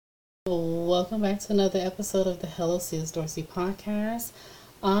welcome back to another episode of the Hello Sis Dorsey podcast.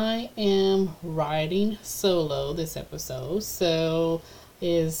 I am riding solo this episode, so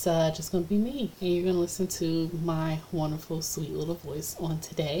it's just going to be me, and you're going to listen to my wonderful, sweet little voice on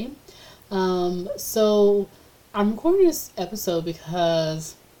today. So I'm recording this episode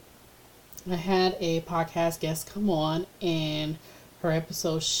because I had a podcast guest come on, and her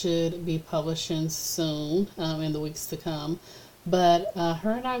episode should be publishing soon in the weeks to come. But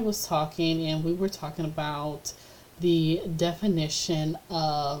her and I was talking, and we were talking about the definition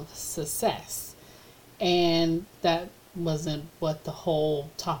of success. And that wasn't what the whole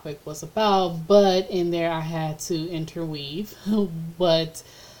topic was about, but in there I had to interweave what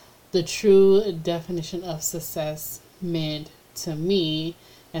the true definition of success meant to me.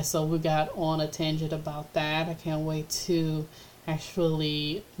 And so we got on a tangent about that. I can't wait to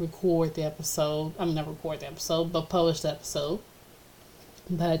actually record the episode. I mean, not record the episode, but publish the episode.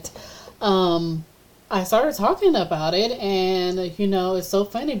 But I started talking about it, and it's so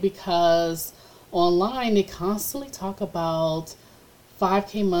funny because online they constantly talk about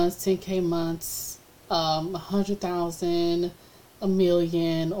 5K months, 10K months, 100,000, a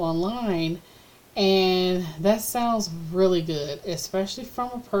million online, and that sounds really good, especially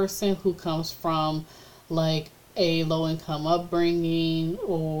from a person who comes from like a low income upbringing,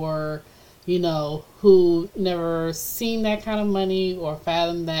 or who never seen that kind of money or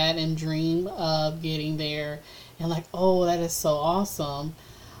fathomed that and dream of getting there, and like, oh, that is so awesome.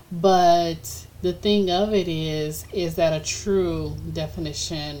 But the thing of it is that a true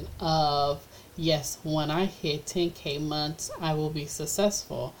definition of, yes, when I hit 10K months, I will be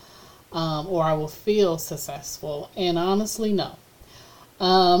successful, or I will feel successful? And honestly, no.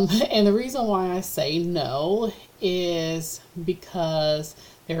 And the reason why I say no is because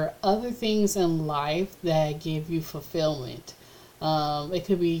there are other things in life that give you fulfillment. It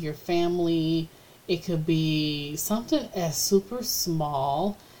could be your family. It could be something as super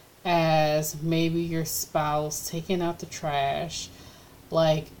small as maybe your spouse taking out the trash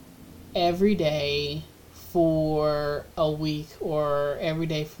like every day for a week, or every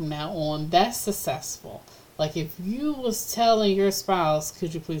day from now on. That's successful. Like if you was telling your spouse,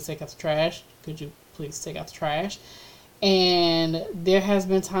 could you please take out the trash? Could you please take out the trash? And there has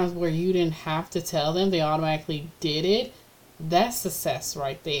been times where you didn't have to tell them, they automatically did it. That's success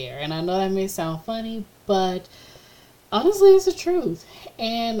right there. And I know that may sound funny, but honestly, it's the truth.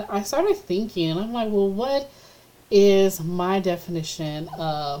 And I started thinking, and I'm like, well, what is my definition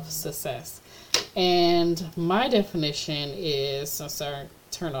of success? And my definition is, I'm sorry,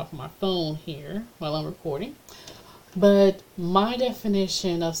 turn off my phone here while I'm recording. But my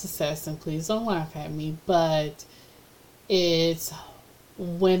definition of success, and please don't laugh at me, but it's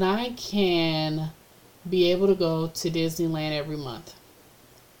when I can be able to go to Disneyland every month.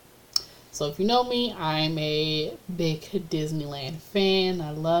 So if you know me, I'm a big Disneyland fan.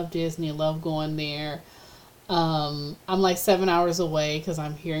 I love Disney. I love going there. I'm like 7 hours away because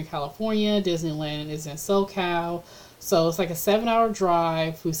I'm here in California. Disneyland is in SoCal. So it's like a 7-hour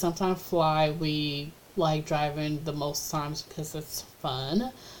drive. We sometimes fly. We like driving the most times because it's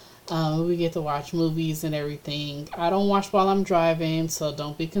fun. We get to watch movies and everything. I don't watch while I'm driving, so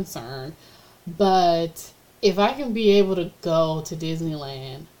don't be concerned. But if I can be able to go to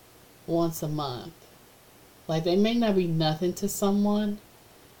Disneyland once a month, like, they may not be nothing to someone,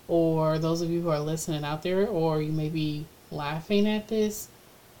 or those of you who are listening out there, or you may be laughing at this,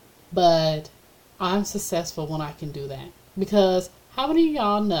 but I'm successful when I can do that. Because how many of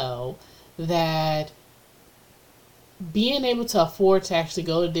y'all know that being able to afford to actually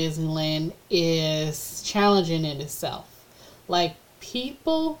go to Disneyland is challenging in itself? Like,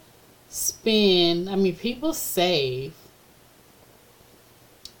 people save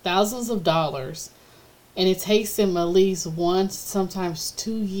thousands of dollars, and it takes them at least 1, sometimes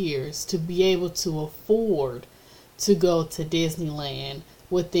 2 years to be able to afford to go to Disneyland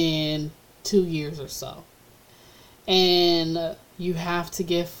within 2 years or so. And you have to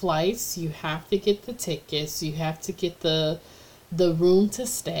get flights, you have to get the tickets, you have to get the room to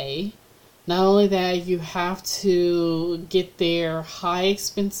stay. Not only that, you have to get their high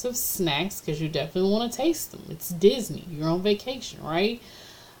expensive snacks, because you definitely want to taste them. It's Disney. You're on vacation, right?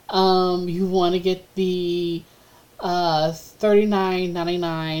 You want to get the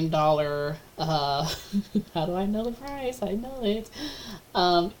 $39.99 how do I know the price? I know it.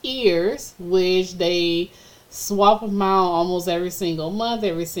 Ears, which they swap them out almost every single month,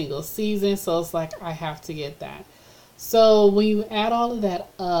 every single season. So it's like, I have to get that. So when you add all of that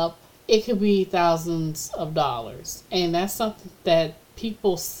up, it could be thousands of dollars. And that's something that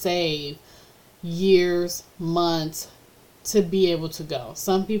people save years, months, to be able to go.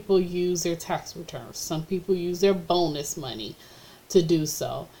 Some people use their tax returns. Some people use their bonus money to do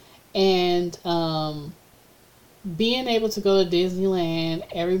so. And being able to go to Disneyland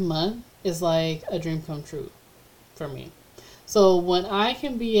every month is like a dream come true for me. So when I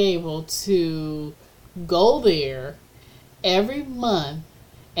can be able to go there every month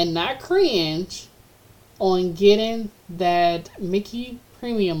and not cringe on getting that Mickey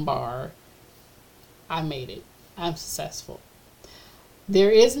Premium Bar, I made it. I'm successful. There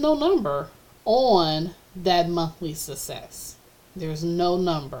is no number on that monthly success. There's no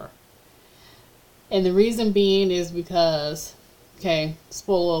number. And the reason being is because, okay,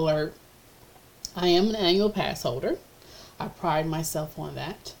 spoiler alert, I am an annual pass holder. I pride myself on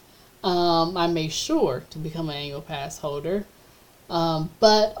that. I made sure to become an annual pass holder.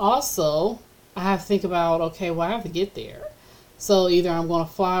 But also, I have to think about, okay, well, I have to get there. So either I'm going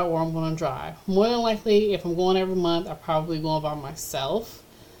to fly or I'm going to drive. More than likely, if I'm going every month, I'm probably going by myself.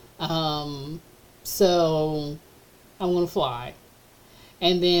 So I'm going to fly.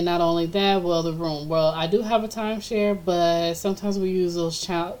 And then not only that, well, the room. Well, I do have a timeshare, but sometimes we use those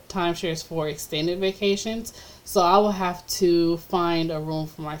timeshares for extended vacations. So I will have to find a room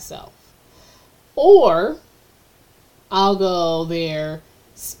for myself. Or I'll go there,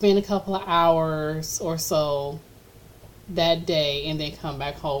 spend a couple of hours or so that day, and then come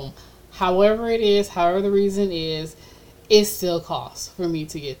back home. However it is, however the reason is, it still costs for me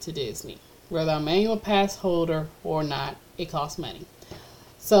to get to Disney. Whether I'm an annual pass holder or not, it costs money.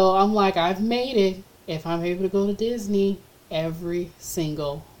 So I'm like, I've made it if I'm able to go to Disney every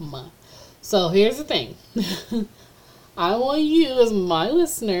single month. So here's the thing. I want you as my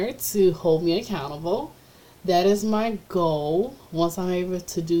listener to hold me accountable. That is my goal. Once I'm able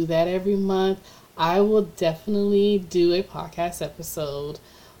to do that every month, I will definitely do a podcast episode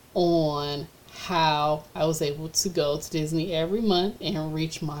on how I was able to go to Disney every month and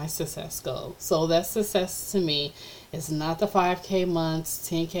reach my success goal. So that success to me is not the 5K months,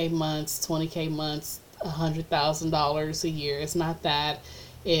 10K months, 20K months, $100,000 a year. It's not that.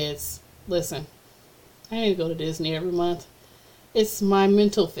 It's, listen, I need to go to Disney every month. It's my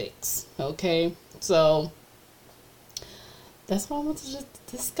mental fix, okay? So that's what I want to just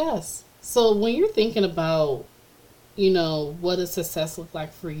discuss. So when you're thinking about, what does success look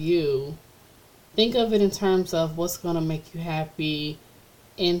like for you, think of it in terms of what's going to make you happy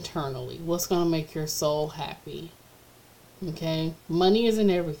internally. What's going to make your soul happy. Okay? Money isn't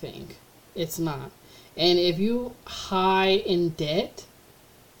everything. It's not. And if you high in debt,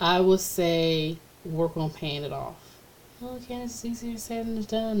 I would say work on paying it off. Okay, it's easier said than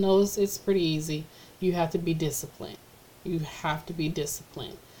done. No, it's pretty easy. You have to be disciplined. You have to be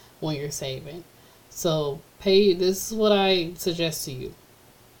disciplined when you're saving. So this is what I suggest to you.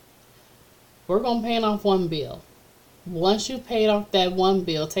 Work on paying off one bill. Once you paid off that one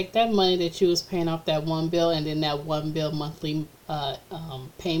bill, take that money that you was paying off that one bill and then that one bill monthly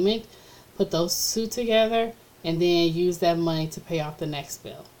payment, put those two together, and then use that money to pay off the next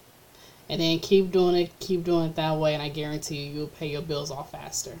bill. And then keep doing it that way, and I guarantee you'll pay your bills off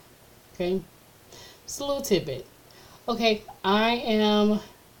faster. Okay? Just a little tidbit. Okay, I am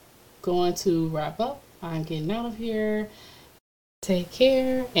going to wrap up. I'm getting out of here. Take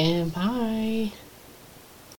care and bye.